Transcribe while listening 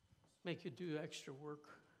make you do extra work.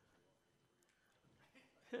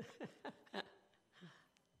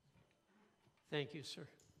 Thank you, sir.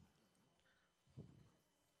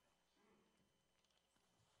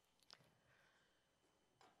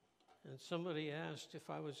 And somebody asked if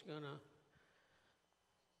I was going to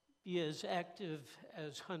be as active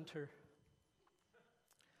as Hunter.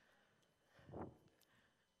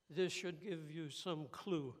 This should give you some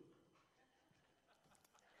clue.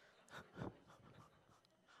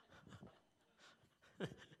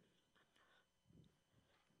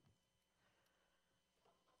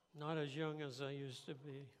 Not as young as I used to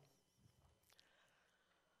be.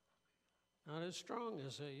 Not as strong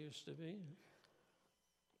as I used to be.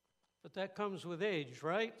 But that comes with age,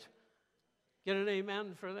 right? Get an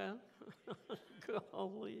amen for that?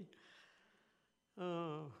 Golly.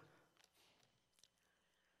 Oh.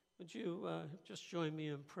 Would you just join me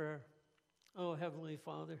in prayer? Oh, Heavenly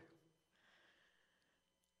Father.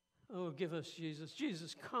 Oh, give us Jesus.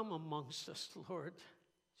 Jesus, come amongst us, Lord.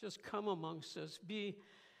 Just come amongst us. Be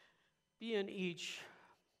in each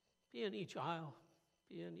aisle.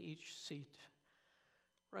 Be in each seat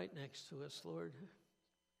right next to us, Lord.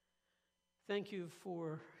 Thank you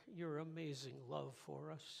for your amazing love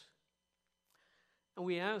for us. And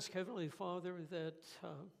we ask, Heavenly Father, that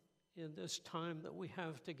in this time that we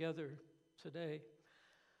have together today,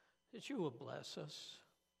 that you will bless us.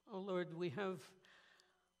 Oh, Lord, we have,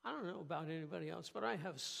 I don't know about anybody else, but I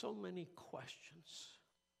have so many questions.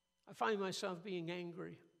 I find myself being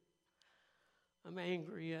angry. I'm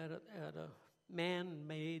angry at a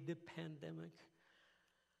man-made pandemic.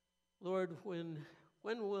 Lord, when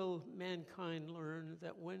will mankind learn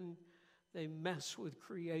that when they mess with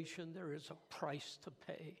creation, there is a price to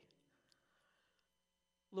pay?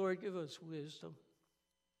 Lord, give us wisdom.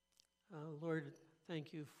 Lord,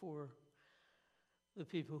 thank you for the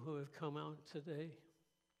people who have come out today.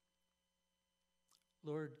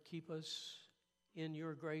 Lord, keep us in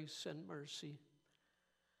your grace and mercy.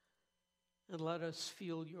 And let us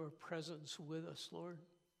feel your presence with us, Lord.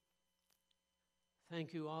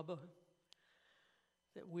 Thank you, Abba,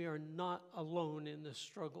 that we are not alone in the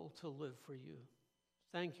struggle to live for you.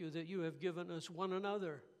 Thank you that you have given us one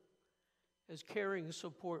another as caring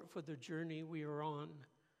support for the journey we are on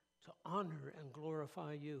to honor and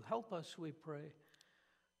glorify you. Help us, we pray,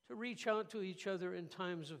 to reach out to each other in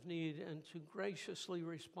times of need and to graciously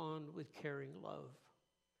respond with caring love.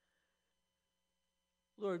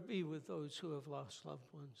 Lord, be with those who have lost loved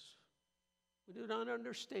ones. We do not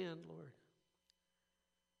understand, Lord.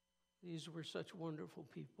 These were such wonderful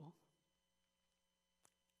people.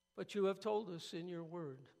 But you have told us in your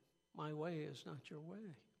word, my way is not your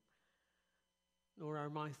way, nor are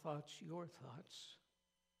my thoughts your thoughts.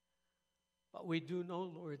 But we do know,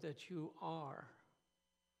 Lord, that you are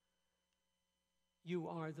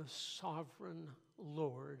the sovereign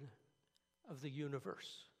Lord of the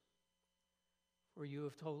universe. For you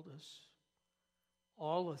have told us,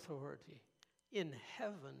 all authority in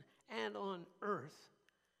heaven and on earth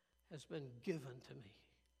has been given to me.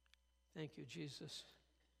 Thank you, Jesus.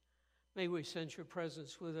 May we sense your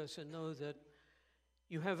presence with us and know that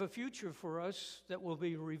you have a future for us that will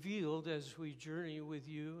be revealed as we journey with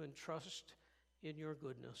you and trust in your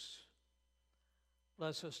goodness.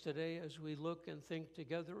 Bless us today as we look and think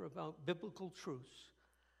together about biblical truths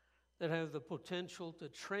that have the potential to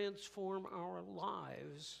transform our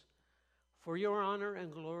lives for your honor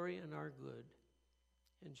and glory and our good.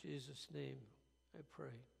 In Jesus' name I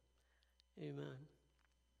pray. Amen.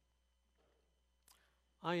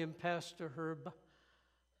 I am Pastor Herb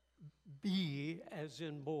B, as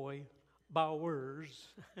in boy, Bowers.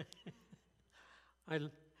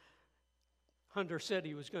 Hunter said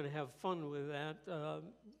he was going to have fun with that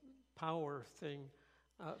power thing.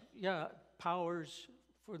 Powers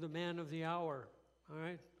for the man of the hour, all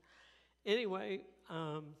right? Anyway,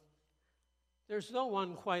 there's no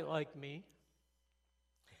one quite like me.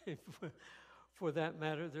 For that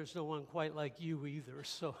matter, there's no one quite like you either,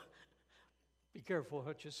 so be careful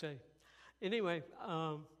what you say. Anyway,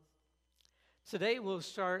 today we'll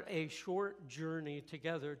start a short journey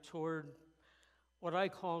together toward what I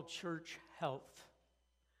call church health,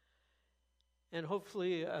 and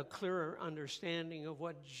hopefully a clearer understanding of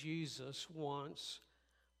what Jesus wants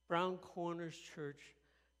Brown Corners Church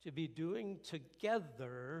to be doing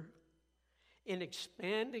together in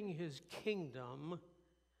expanding his kingdom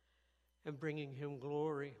and bringing him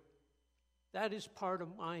glory. That is part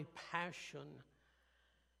of my passion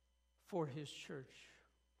for his church.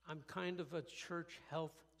 I'm kind of a church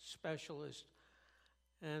health specialist.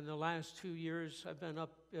 And the last 2 years, I've been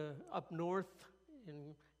up north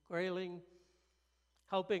in Grayling,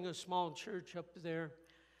 helping a small church up there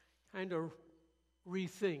kind of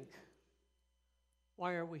rethink,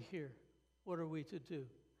 why are we here? What are we to do?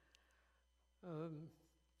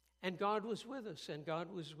 And God was with us, and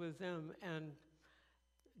God was with them. And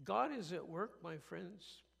God is at work, my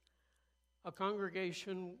friends. A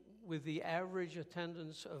congregation with the average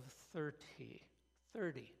attendance of 30.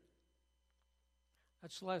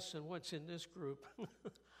 That's less than what's in this group.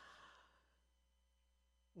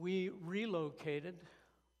 We relocated.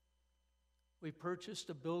 We purchased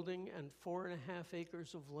a building and 4.5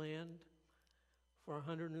 acres of land for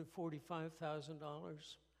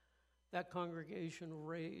 $145,000. That congregation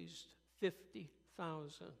raised $50,000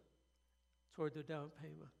 toward the down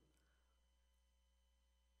payment.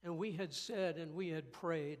 And we had said and we had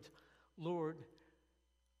prayed, Lord,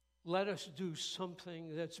 let us do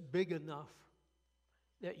something that's big enough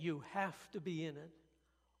that you have to be in it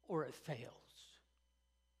or it fails.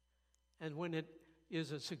 And when it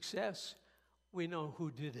is a success, we know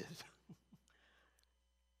who did it.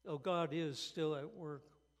 So God is still at work.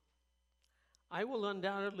 I will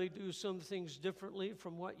undoubtedly do some things differently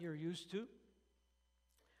from what you're used to.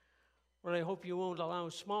 But I hope you won't allow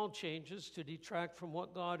small changes to detract from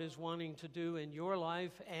what God is wanting to do in your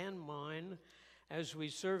life and mine as we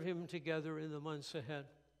serve Him together in the months ahead.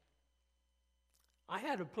 I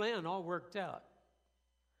had a plan all worked out.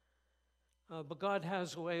 But God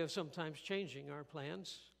has a way of sometimes changing our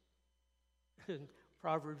plans. And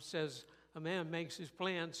Proverbs says, a man makes his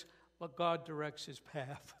plans, but God directs his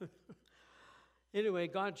path. Anyway,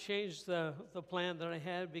 God changed the plan that I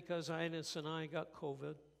had because Ines and I got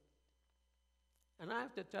COVID. And I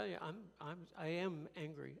have to tell you, I am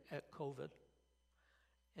angry at COVID.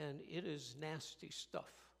 And it is nasty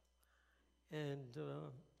stuff. And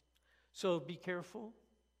so be careful,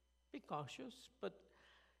 be cautious, but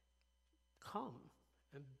come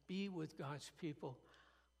and be with God's people.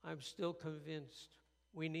 I'm still convinced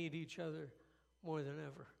we need each other more than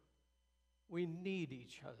ever. We need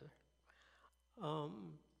each other.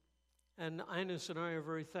 And Ines and I are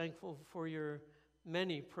very thankful for your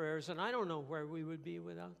many prayers, and I don't know where we would be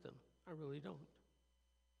without them. I really don't.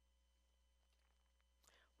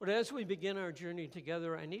 But as we begin our journey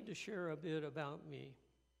together, I need to share a bit about me.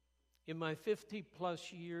 In my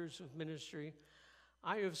 50-plus years of ministry,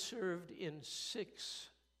 I have served in 6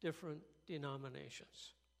 different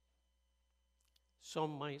denominations.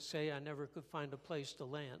 Some might say I never could find a place to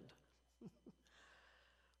land.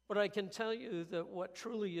 But I can tell you that what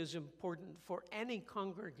truly is important for any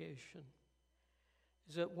congregation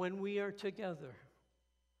is that when we are together,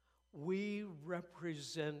 we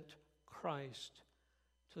represent Christ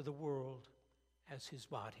to the world as His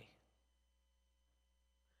body.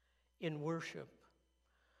 In worship,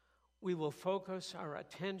 we will focus our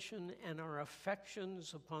attention and our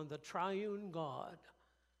affections upon the triune God,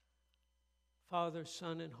 Father,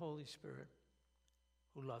 Son, and Holy Spirit,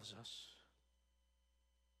 who loves us.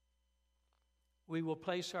 We will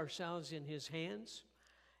place ourselves in His hands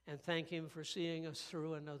and thank Him for seeing us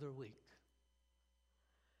through another week.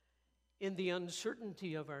 In the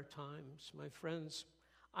uncertainty of our times, my friends,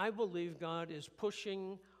 I believe God is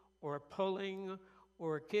pushing or pulling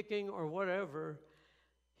or kicking or whatever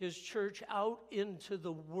His church out into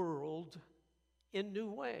the world in new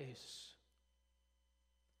ways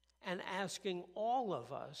and asking all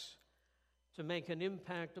of us to make an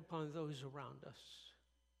impact upon those around us.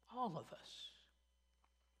 All of us.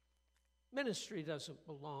 Ministry doesn't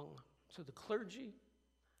belong to the clergy.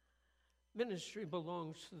 Ministry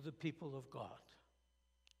belongs to the people of God.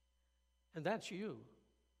 And that's you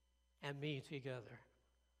and me together.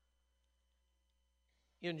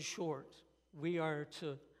 In short, we are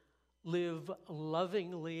to live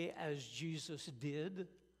lovingly as Jesus did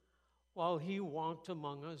while He walked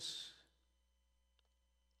among us.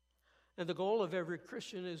 And the goal of every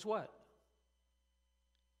Christian is what?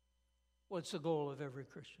 What's the goal of every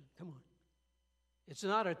Christian? Come on. It's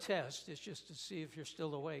not a test. It's just to see if you're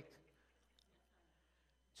still awake.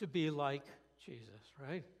 To be like Jesus,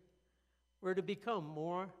 right? We're to become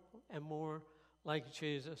more and more like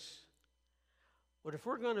Jesus. But if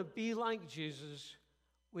we're going to be like Jesus,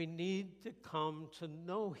 we need to come to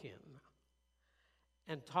know Him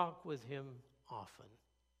and talk with Him often.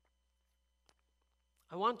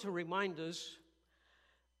 I want to remind us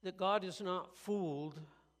that God is not fooled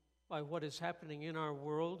by what is happening in our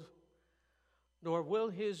world, nor will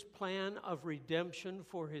His plan of redemption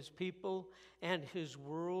for His people and His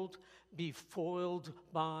world be foiled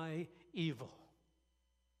by evil.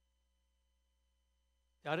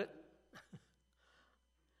 Got it?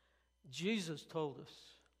 Jesus told us,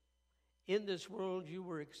 in this world you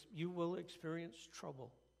will experience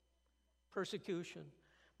trouble, persecution,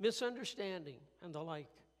 misunderstanding, and the like.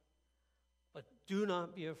 But do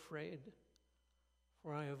not be afraid,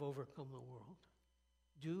 for I have overcome the world.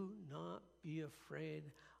 Do not be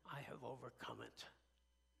afraid, I have overcome it.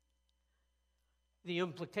 The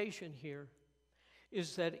implication here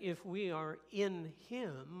is that if we are in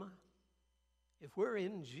Him, if we're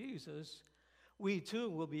in Jesus, we too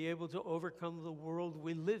will be able to overcome the world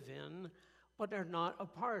we live in, but are not a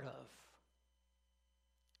part of.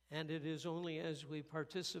 And it is only as we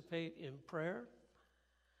participate in prayer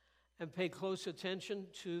and pay close attention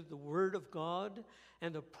to the Word of God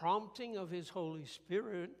and the prompting of His Holy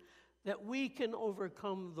Spirit that we can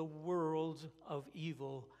overcome the world of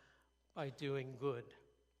evil by doing good.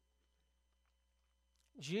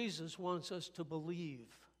 Jesus wants us to believe,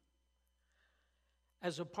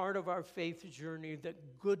 as a part of our faith journey,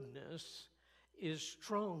 that goodness is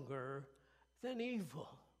stronger than evil.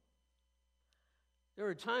 There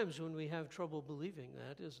are times when we have trouble believing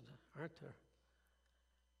that, isn't it? Aren't there?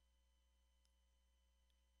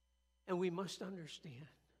 And we must understand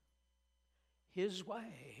His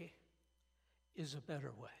way is a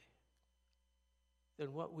better way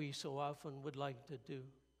than what we so often would like to do.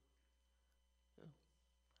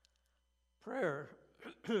 Prayer,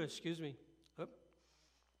 excuse me.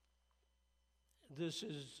 This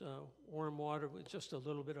is warm water with just a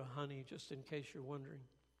little bit of honey, just in case you're wondering.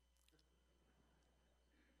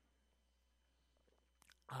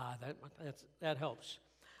 That helps.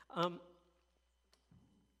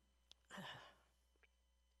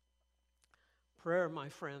 Prayer, my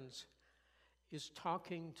friends, is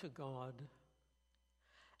talking to God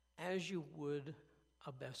as you would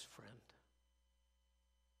a best friend.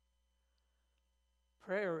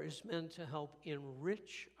 Prayer is meant to help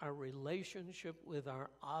enrich our relationship with our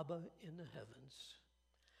Abba in the heavens.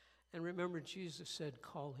 And remember, Jesus said,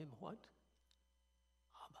 call Him what?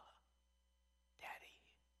 Abba,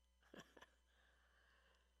 Daddy.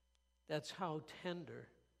 That's how tender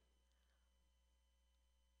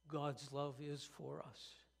God's love is for us.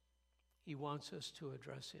 He wants us to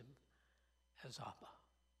address Him as Abba.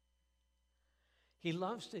 He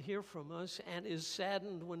loves to hear from us and is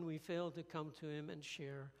saddened when we fail to come to Him and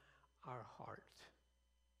share our heart.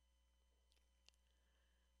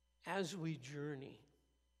 As we journey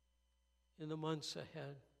in the months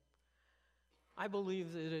ahead, I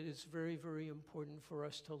believe that it is very, very important for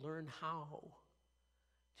us to learn how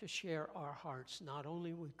to share our hearts, not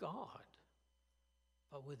only with God,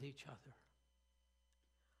 but with each other.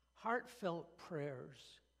 Heartfelt prayers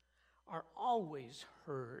are always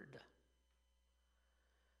heard.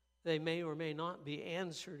 They may or may not be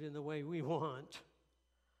answered in the way we want.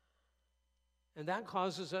 And that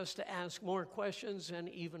causes us to ask more questions and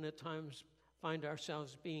even at times find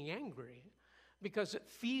ourselves being angry because it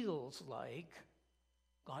feels like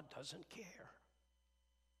God doesn't care.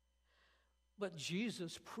 But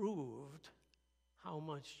Jesus proved how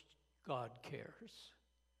much God cares.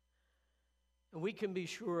 And we can be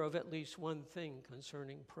sure of at least one thing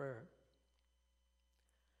concerning prayer.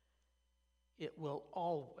 It will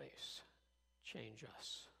always change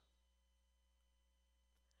us.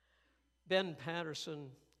 Ben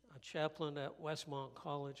Patterson, a chaplain at Westmont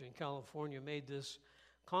College in California, made this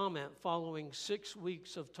comment following 6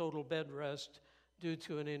 weeks of total bed rest due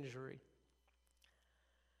to an injury.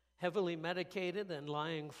 Heavily medicated and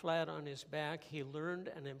lying flat on his back, he learned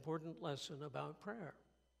an important lesson about prayer.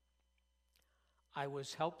 I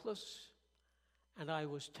was helpless and I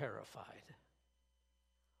was terrified.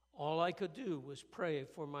 All I could do was pray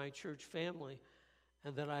for my church family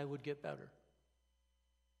and that I would get better.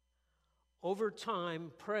 Over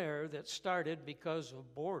time, prayer that started because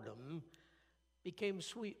of boredom became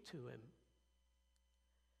sweet to him.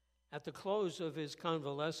 At the close of his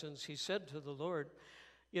convalescence, he said to the Lord,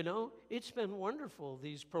 "You know, it's been wonderful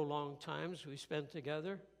these prolonged times we spent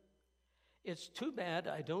together. It's too bad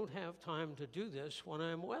I don't have time to do this when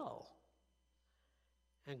I'm well."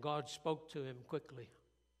 And God spoke to him quickly.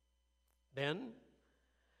 "Ben,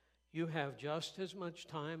 you have just as much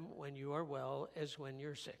time when you are well as when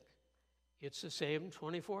you're sick. It's the same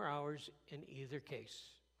 24 hours in either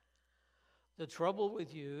case. The trouble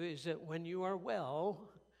with you is that when you are well,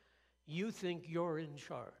 you think you're in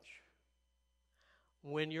charge.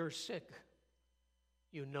 When you're sick,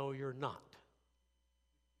 you know you're not."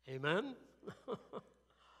 Amen?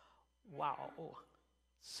 Wow.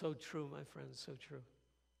 So true, my friends, so true.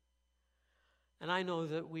 And I know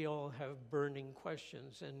that we all have burning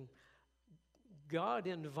questions, and God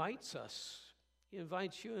invites us. He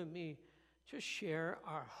invites you and me to share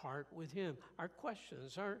our heart with Him, our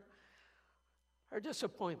questions, our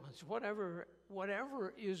disappointments,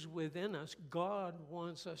 whatever is within us, God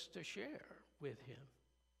wants us to share with Him.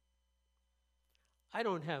 I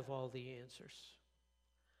don't have all the answers,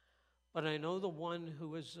 but I know the one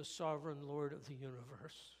who is the sovereign Lord of the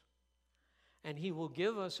universe. And he will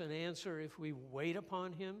give us an answer if we wait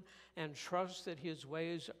upon him and trust that his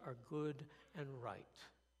ways are good and right.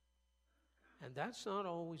 And that's not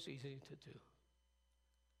always easy to do.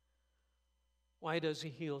 Why does he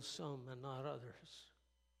heal some and not others?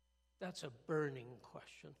 That's a burning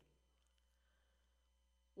question.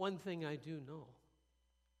 One thing I do know,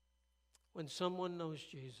 when someone knows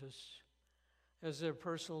Jesus as their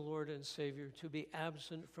personal Lord and Savior, to be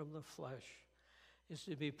absent from the flesh is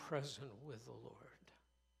to be present with the Lord.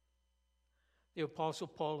 The Apostle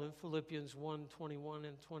Paul in Philippians 1:21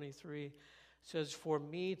 and 23 says, for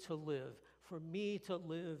me to live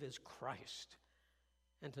is Christ,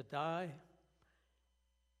 and to die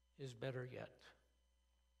is better yet.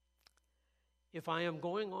 If I am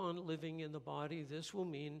going on living in the body, this will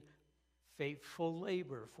mean faithful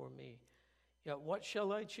labor for me. Yet what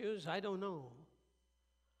shall I choose? I don't know.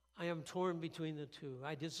 I am torn between the two.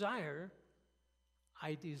 I desire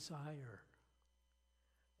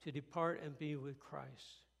to depart and be with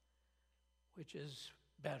Christ, which is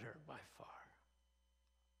better by far.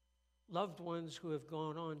 Loved ones who have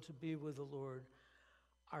gone on to be with the Lord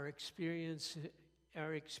are experiencing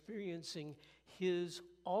his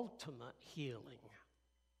ultimate healing.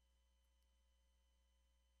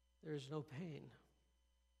 There is no pain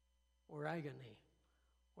or agony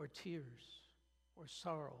or tears or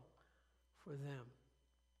sorrow for them.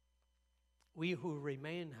 We who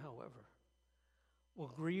remain, however, will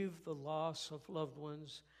grieve the loss of loved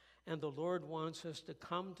ones, and the Lord wants us to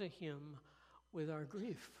come to him with our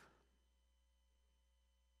grief.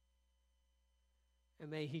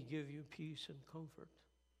 And may he give you peace and comfort,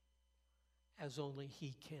 as only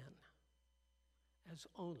he can. As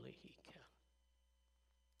only he can.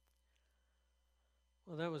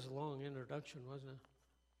 Well, that was a long introduction, wasn't it?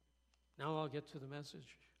 Now I'll get to the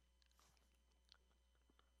message.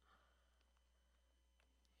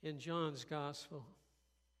 In John's Gospel,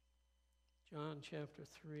 John chapter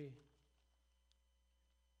 3.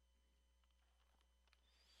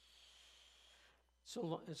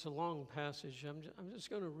 It's a long passage. I'm just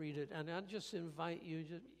going to read it, and I just invite you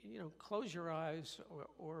to, close your eyes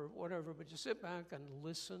or whatever, but just sit back and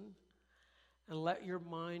listen, and let your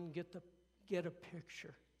mind get a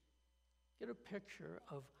picture. Get a picture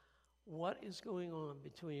of what is going on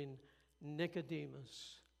between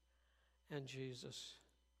Nicodemus and Jesus.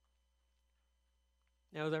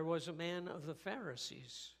 Now, there was a man of the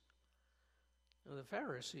Pharisees. Now, the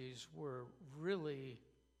Pharisees were really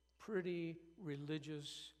pretty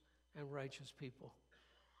religious and righteous people.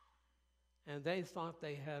 And they thought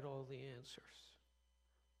they had all the answers.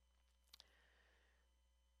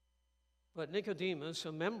 But Nicodemus,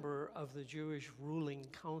 a member of the Jewish ruling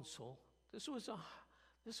council, this was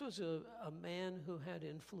a man who had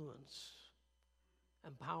influence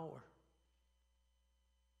and power.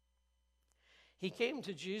 He came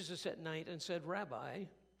to Jesus at night and said, Rabbi,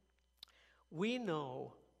 we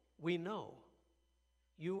know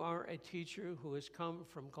you are a teacher who has come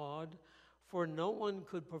from God, for no one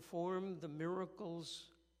could perform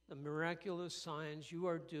the miraculous signs you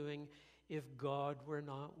are doing if God were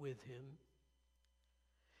not with him.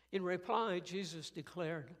 In reply, Jesus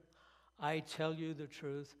declared, I tell you the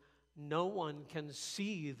truth, no one can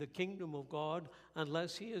see the kingdom of God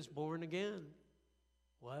unless he is born again.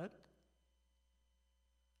 What?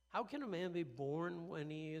 How can a man be born when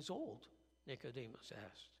he is old? Nicodemus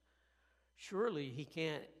asked. Surely he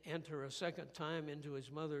can't enter a second time into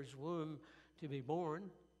his mother's womb to be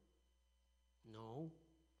born. No.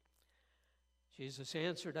 Jesus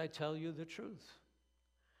answered, I tell you the truth.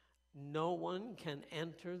 No one can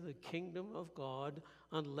enter the kingdom of God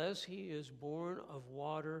unless he is born of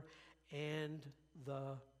water and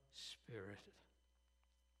the Spirit.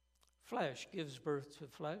 Flesh gives birth to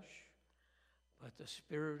flesh, but the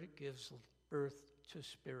Spirit gives birth to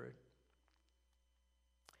spirit.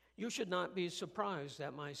 You should not be surprised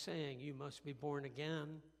at my saying, you must be born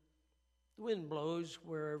again. The wind blows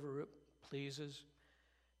wherever it pleases.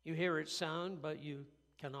 You hear its sound, but you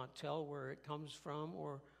cannot tell where it comes from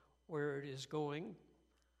or where it is going,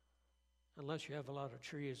 unless you have a lot of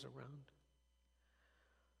trees around.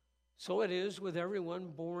 So it is with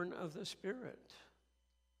everyone born of the Spirit.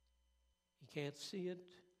 You can't see it,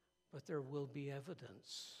 but there will be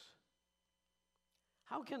evidence.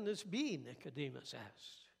 How can this be? Nicodemus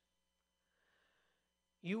asked.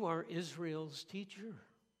 You are Israel's teacher,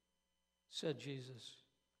 said Jesus,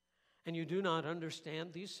 and you do not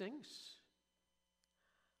understand these things?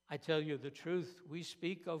 I tell you the truth, we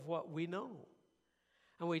speak of what we know,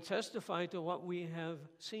 and we testify to what we have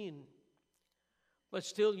seen, But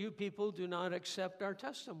still, you people do not accept our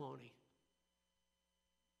testimony.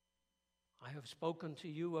 I have spoken to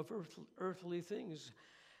you of earthly things,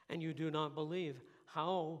 and you do not believe.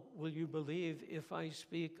 How will you believe if I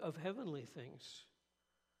speak of heavenly things?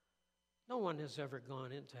 No one has ever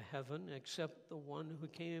gone into heaven except the one who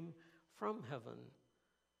came from heaven,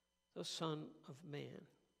 the Son of Man.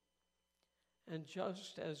 And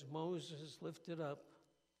just as Moses lifted up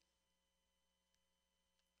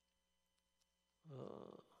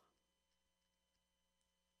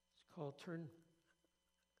turn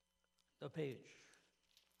the page.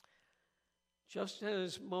 Just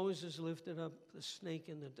as Moses lifted up the snake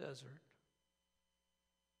in the desert,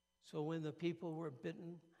 so when the people were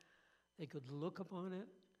bitten, they could look upon it,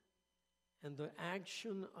 and the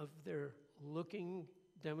action of their looking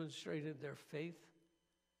demonstrated their faith,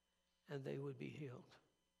 and they would be healed.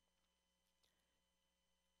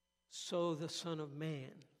 So the Son of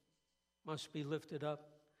Man must be lifted up,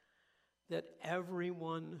 that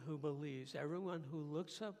everyone who believes, everyone who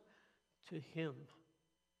looks up to him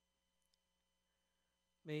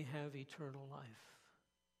may have eternal life.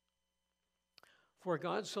 For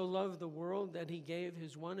God so loved the world that he gave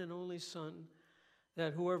his one and only Son,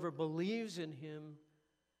 that whoever believes in him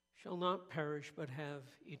shall not perish but have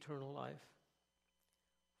eternal life.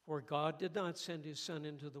 For God did not send his Son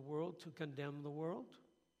into the world to condemn the world,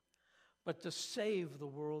 but to save the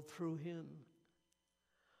world through him.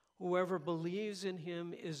 Whoever believes in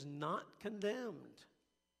him is not condemned,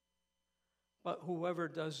 but whoever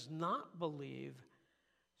does not believe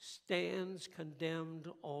stands condemned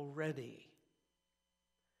already,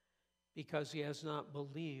 because he has not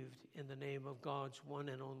believed in the name of God's one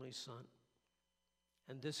and only Son.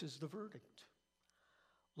 And this is the verdict.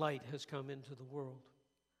 Light has come into the world,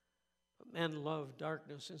 but men loved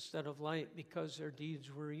darkness instead of light because their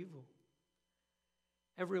deeds were evil.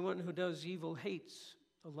 Everyone who does evil hates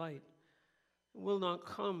the light and will not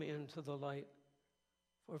come into the light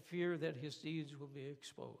for fear that his deeds will be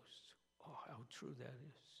exposed. Oh, how true that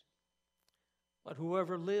is. But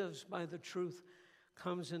whoever lives by the truth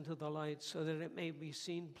comes into the light so that it may be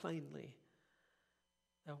seen plainly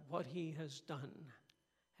that what he has done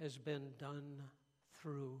has been done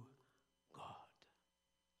through God.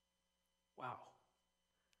 Wow.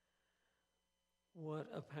 What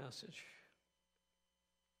a passage.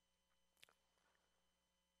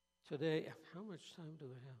 Today, how much time do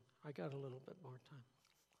we have? I got a little bit more time.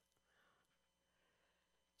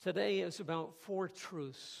 Today is about 4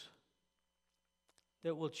 truths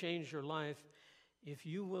that will change your life if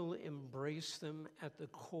you will embrace them at the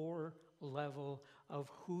core level of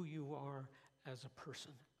who you are as a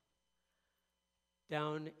person.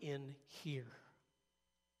 Down in here.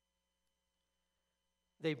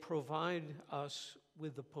 They provide us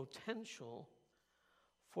with the potential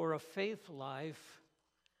for a faith life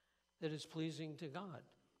that is pleasing to God.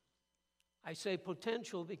 I say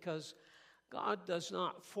potential because God does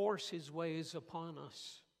not force his ways upon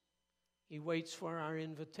us. He waits for our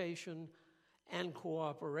invitation and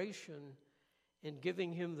cooperation in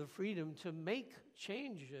giving him the freedom to make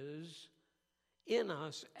changes in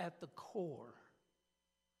us at the core.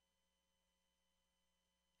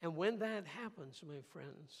 And when that happens, my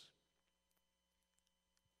friends,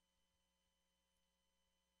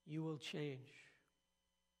 you will change.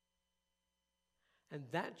 And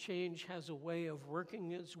that change has a way of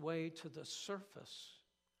working its way to the surface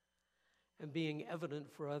and being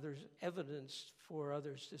evidenced for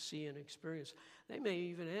others to see and experience. They may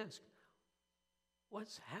even ask,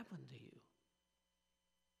 what's happened to you?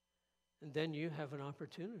 And then you have an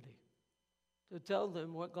opportunity to tell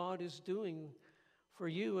them what God is doing for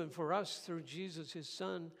you and for us through Jesus, his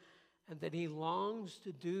Son, and that he longs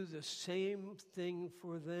to do the same thing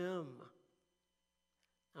for them.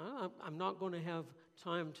 Now, I'm not going to have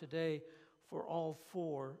time today for all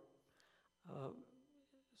 4.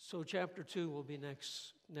 So chapter 2 will be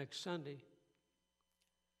next Sunday.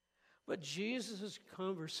 But Jesus'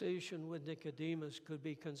 conversation with Nicodemus could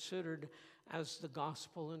be considered as the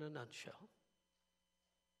gospel in a nutshell.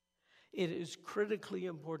 It is critically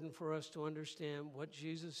important for us to understand what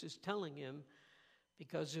Jesus is telling him,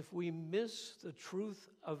 because if we miss the truth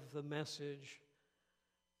of the message,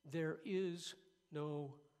 there is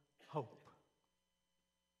no hope.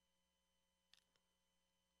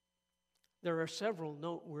 There are several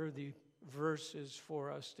noteworthy verses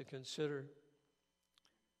for us to consider.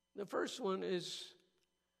 The first one is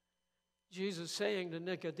Jesus saying to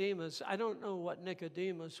Nicodemus, I don't know what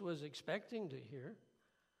Nicodemus was expecting to hear,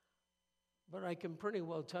 but I can pretty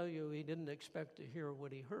well tell you he didn't expect to hear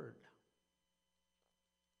what he heard.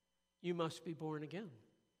 You must be born again.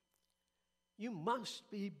 You must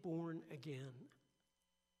be born again.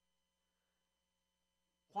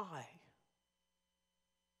 Why?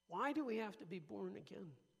 Why do we have to be born again?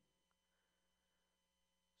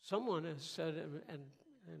 Someone has said, and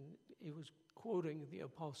he was quoting the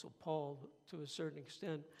Apostle Paul to a certain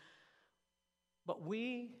extent, but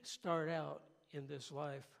we start out in this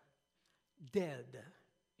life dead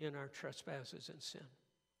in our trespasses and sin.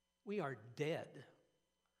 We are dead.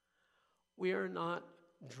 We are not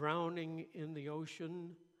drowning in the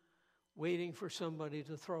ocean, waiting for somebody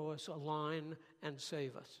to throw us a line and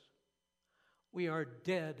save us. We are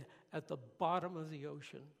dead at the bottom of the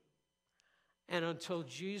ocean. And until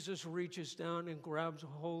Jesus reaches down and grabs a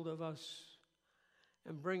hold of us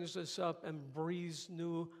and brings us up and breathes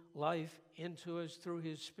new life into us through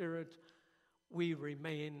his Spirit, we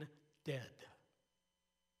remain dead.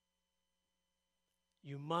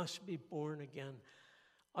 You must be born again.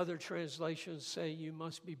 Other translations say you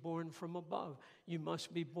must be born from above. You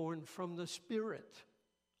must be born from the Spirit.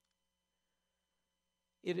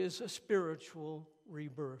 It is a spiritual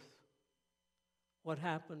rebirth. What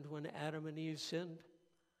happened when Adam and Eve sinned?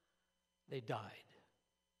 They died.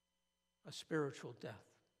 A spiritual death.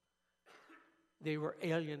 They were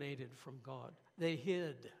alienated from God. They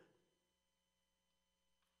hid.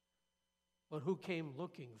 But who came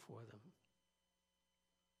looking for them?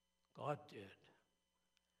 God did.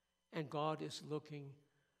 And God is looking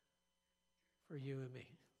for you and me.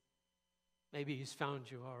 Maybe he's found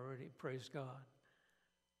you already, praise God.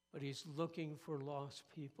 But he's looking for lost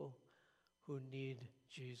people who need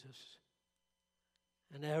Jesus.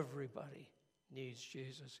 And everybody needs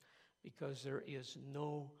Jesus because there is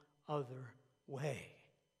no other way.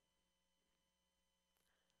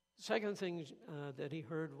 The second thing that he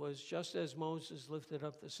heard was, just as Moses lifted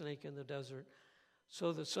up the snake in the desert,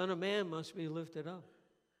 so the Son of Man must be lifted up,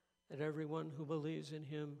 that everyone who believes in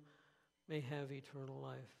him may have eternal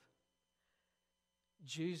life.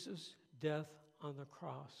 Jesus' death on the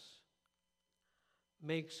cross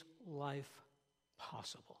makes life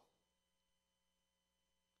possible.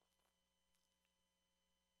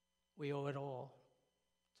 We owe it all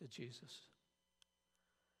to Jesus.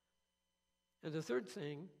 And the third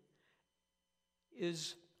thing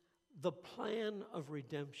is the plan of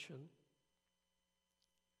redemption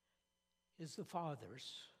is the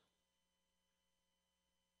Father's.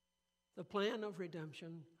 The plan of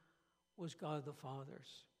redemption was God the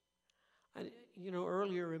Father's.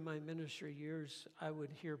 Earlier in my ministry years, I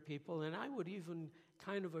would hear people, and I would even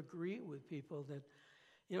kind of agree with people that,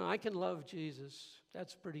 I can love Jesus.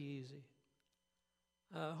 That's pretty easy.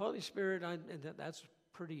 Holy Spirit, that's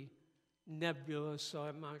pretty nebulous, so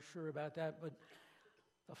I'm not sure about that. But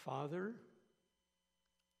the Father,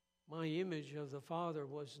 my image of the Father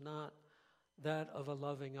was not that of a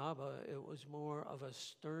loving Abba. It was more of a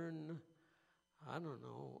stern,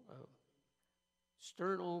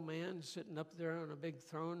 stern old man sitting up there on a big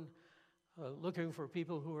throne looking for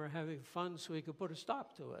people who are having fun so he could put a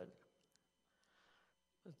stop to it.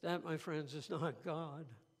 But that, my friends, is not God.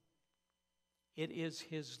 It is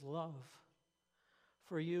his love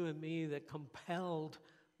for you and me that compelled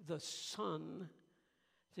the Son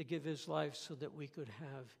to give his life so that we could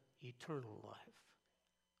have eternal life.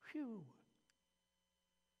 Phew.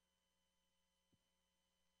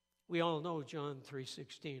 We all know John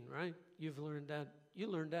 3:16, right? You've learned that. You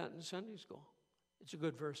learned that in Sunday school. It's a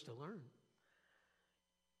good verse to learn.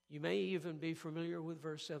 You may even be familiar with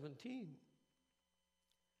verse 17.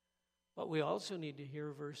 But we also need to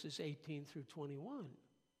hear verses 18 through 21.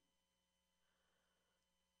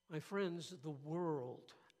 My friends, the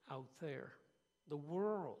world out there, the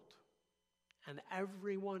world and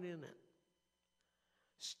everyone in it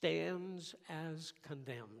stands as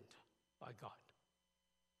condemned by God.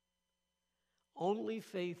 Only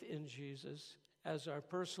faith in Jesus as our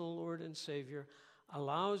personal Lord and Savior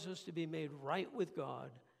allows us to be made right with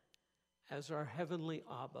God as our heavenly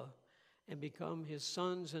Abba and become his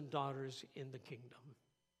sons and daughters in the kingdom.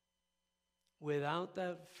 Without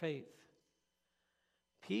that faith,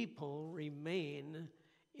 people remain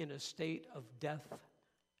in a state of death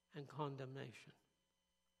and condemnation.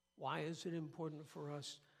 Why is it important for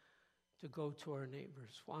us to go to our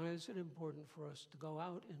neighbors? Why is it important for us to go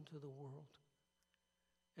out into the world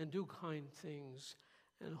and do kind things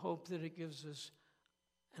and hope that it gives us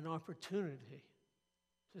an opportunity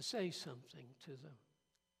to say something to them?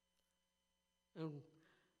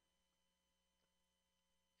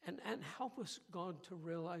 And help us, God, to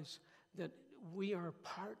realize that we are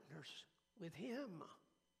partners with him.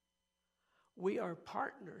 We are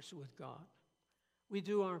partners with God. We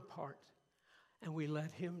do our part, and we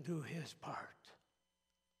let him do his part.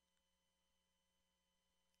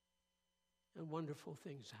 And wonderful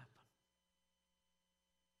things happen.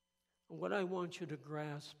 What I want you to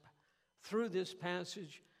grasp through this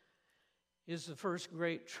passage is the first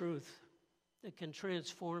great truth that can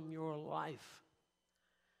transform your life.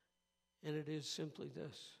 And it is simply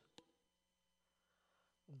this: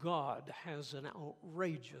 God has an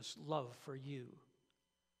outrageous love for you.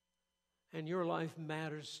 And your life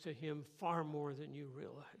matters to Him far more than you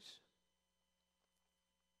realize.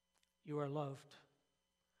 You are loved.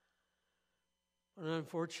 But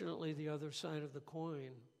unfortunately, the other side of the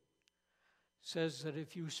coin says that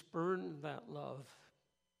if you spurn that love,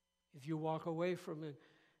 if you walk away from it,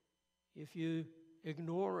 if you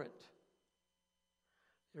ignore it,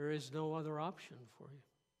 there is no other option for you.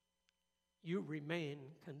 You remain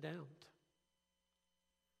condemned.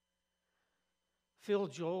 Phil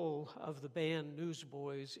Joel of the band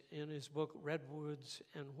Newsboys, in his book Redwoods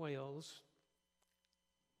and Whales,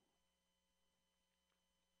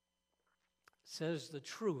 says the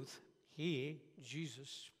truth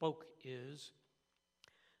Jesus, spoke is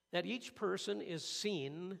that each person is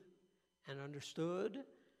seen and understood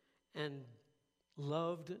and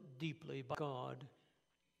loved deeply by God,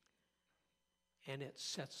 and it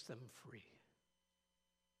sets them free.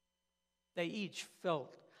 They each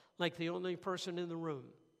felt like the only person in the room.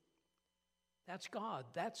 That's God.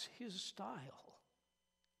 That's His style.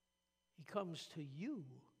 He comes to you.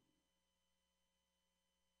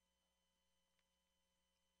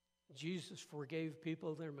 Jesus forgave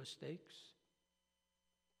people their mistakes,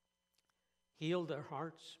 healed their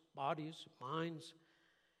hearts, bodies, minds,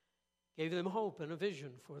 gave them hope and a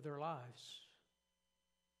vision for their lives.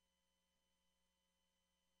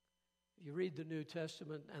 If you read the New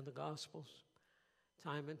Testament and the Gospels,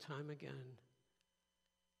 time and time again,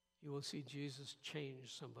 you will see Jesus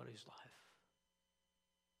change somebody's life.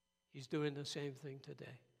 He's doing the same thing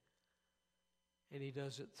today, and He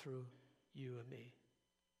does it through you and me.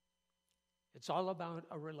 It's all about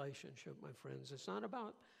a relationship, my friends. It's not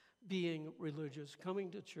about being religious,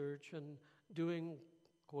 coming to church and doing,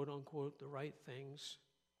 quote unquote, the right things.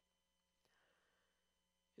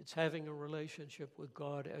 It's having a relationship with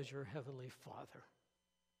God as your Heavenly Father,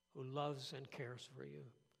 who loves and cares for you.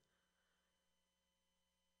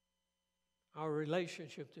 Our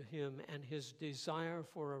relationship to Him and His desire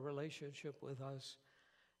for a relationship with us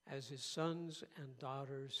as His sons and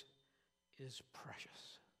daughters is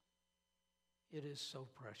precious. It is so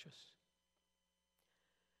precious.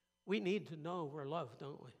 We need to know we're loved,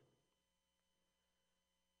 don't we?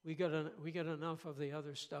 We get enough of the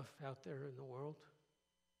other stuff out there in the world.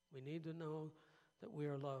 We need to know that we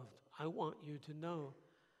are loved. I want you to know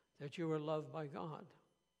that you are loved by God.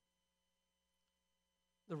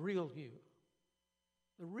 The real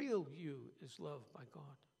you is loved by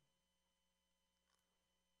God.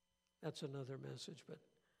 That's another message, but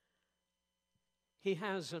He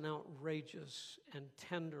has an outrageous and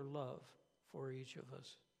tender love for each of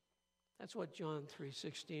us. That's what John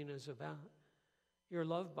 3:16 is about. You're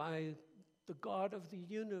loved by the God of the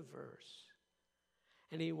universe,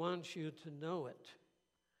 and He wants you to know it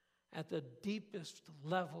at the deepest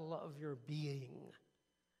level of your being.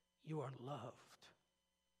 You are loved.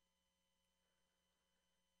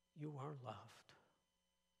 You are loved.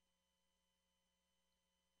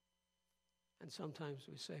 And sometimes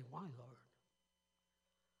we say, why, Lord?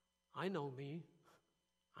 I know me.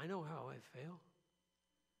 I know how I fail.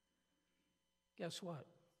 Guess what?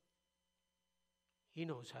 He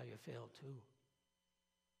knows how you fail too.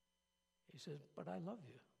 He says, but I love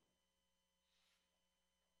you.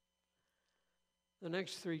 The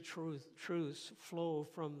next three truths flow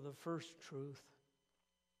from the first truth.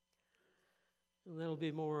 And there'll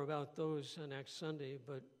be more about those next Sunday,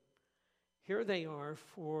 but here they are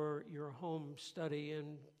for your home study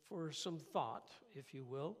and for some thought, if you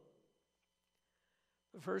will.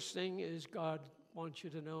 The first thing is God wants you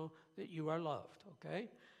to know that you are loved, okay?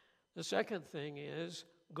 The second thing is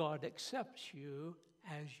God accepts you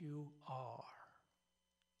as you are.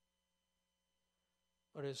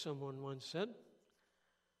 But as someone once said,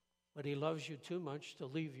 but He loves you too much to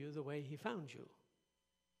leave you the way He found you.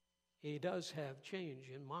 He does have change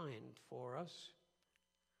in mind for us.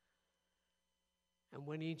 And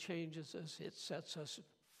when He changes us, it sets us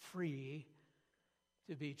free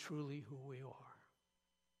to be truly who we are.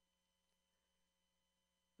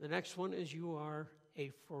 The next one is you are a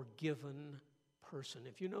forgiven person.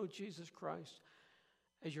 If you know Jesus Christ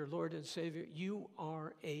as your Lord and Savior, you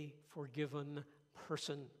are a forgiven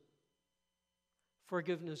person.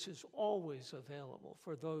 Forgiveness is always available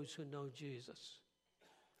for those who know Jesus.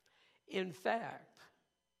 In fact,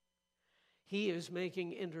 He is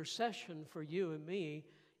making intercession for you and me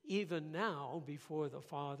even now before the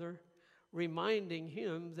Father, reminding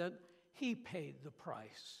Him that He paid the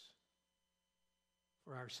price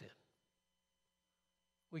for our sin.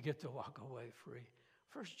 We get to walk away free.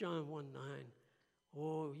 1 John 1:9.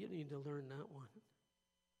 Oh, you need to learn that one.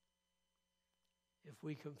 If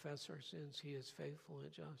we confess our sins, he is faithful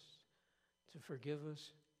and just to forgive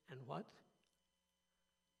us and what?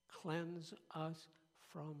 Cleanse us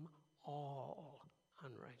from all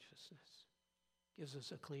unrighteousness. Gives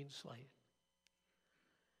us a clean slate.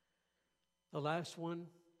 The last one,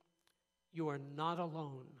 you are not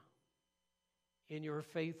alone in your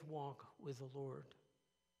faith walk with the Lord.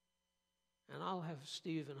 And I'll have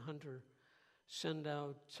Steve and Hunter send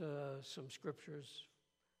out some scriptures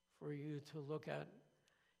for you to look at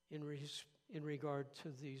in regard to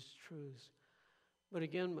these truths. But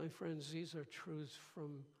again, my friends, these are truths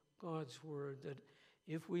from God's word that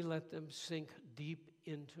if we let them sink deep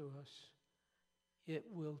into us, it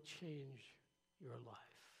will change your life.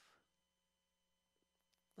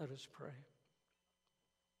 Let us pray.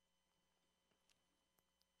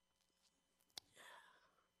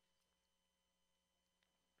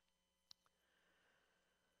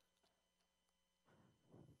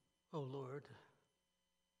 Oh Lord,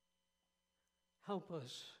 help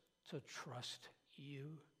us to trust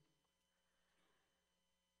you.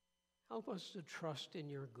 Help us to trust in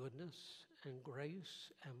your goodness and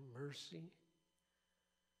grace and mercy.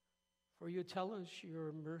 For you tell us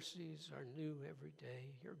your mercies are new every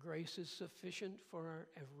day. Your grace is sufficient for our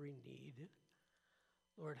every need.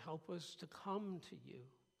 Lord, help us to come to you.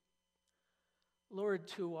 Lord,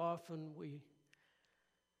 too often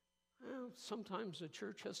sometimes the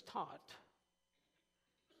church has taught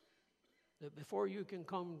that before you can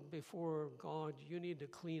come before God, you need to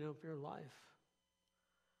clean up your life.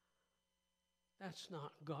 That's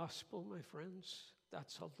not gospel, my friends.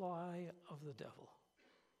 That's a lie of the devil.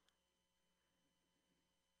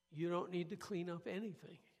 You don't need to clean up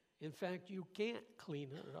anything. In fact, you can't clean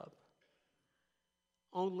it up.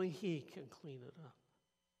 Only he can clean it up.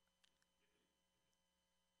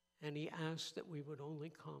 And he asked that we would only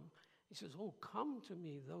come. He says, oh, come to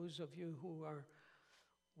me, those of you who are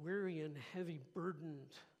weary and heavy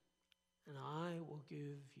burdened, and I will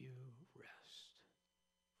give you rest.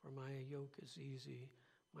 For my yoke is easy,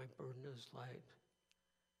 my burden is light,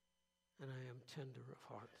 and I am tender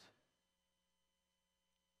of heart.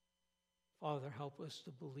 Father, help us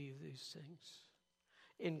to believe these things.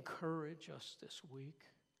 Encourage us this week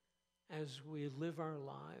as we live our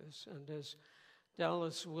lives. And as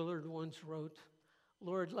Dallas Willard once wrote,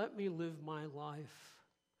 Lord, let me live my life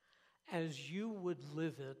as you would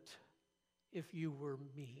live it if you were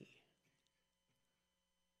me.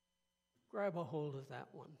 Grab a hold of that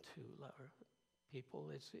one too, people.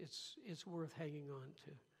 It's worth hanging on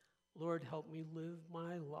to. Lord, help me live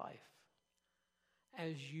my life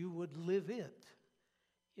as you would live it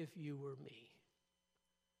if you were me.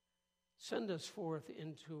 Send us forth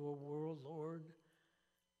into a world, Lord,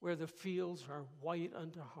 where the fields are white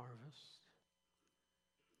unto harvest.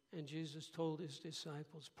 And Jesus told his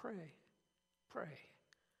disciples, pray, pray,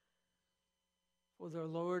 for the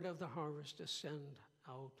Lord of the harvest to send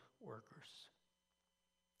out workers.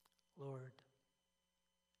 Lord,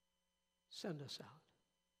 send us out,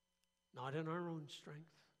 not in our own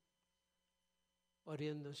strength, but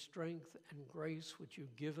in the strength and grace which you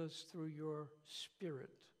give us through your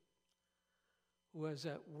Spirit, who is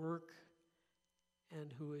at work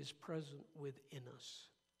and who is present within us.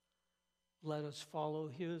 Let us follow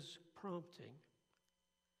his prompting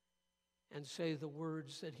and say the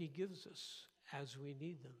words that he gives us as we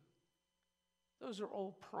need them. Those are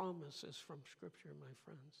all promises from Scripture, my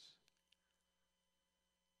friends.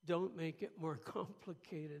 Don't make it more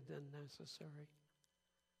complicated than necessary.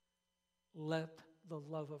 Let the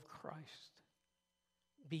love of Christ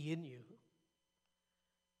be in you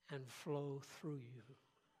and flow through you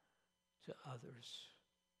to others.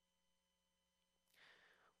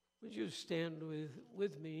 Would you stand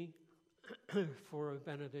with me for a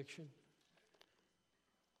benediction?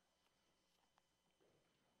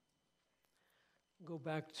 Go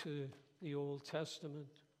back to the Old Testament.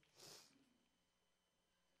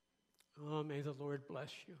 Oh, may the Lord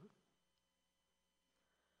bless you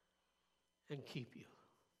and keep you.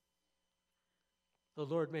 The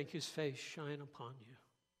Lord make his face shine upon you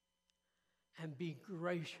and be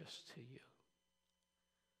gracious to you.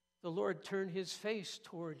 The Lord turn his face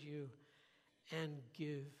toward you and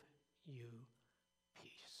give you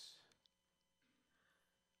peace.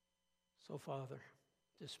 So, Father,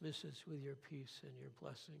 dismiss us with your peace and your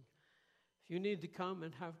blessing. If you need to come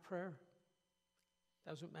and have prayer,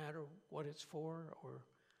 doesn't matter what it's for, or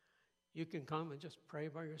you can come and just pray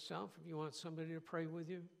by yourself. If you want somebody to pray with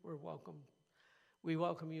you, we're welcome. We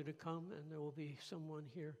welcome you to come, and there will be someone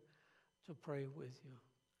here to pray with you.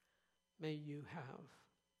 May you have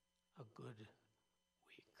a good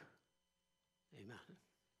week. Amen.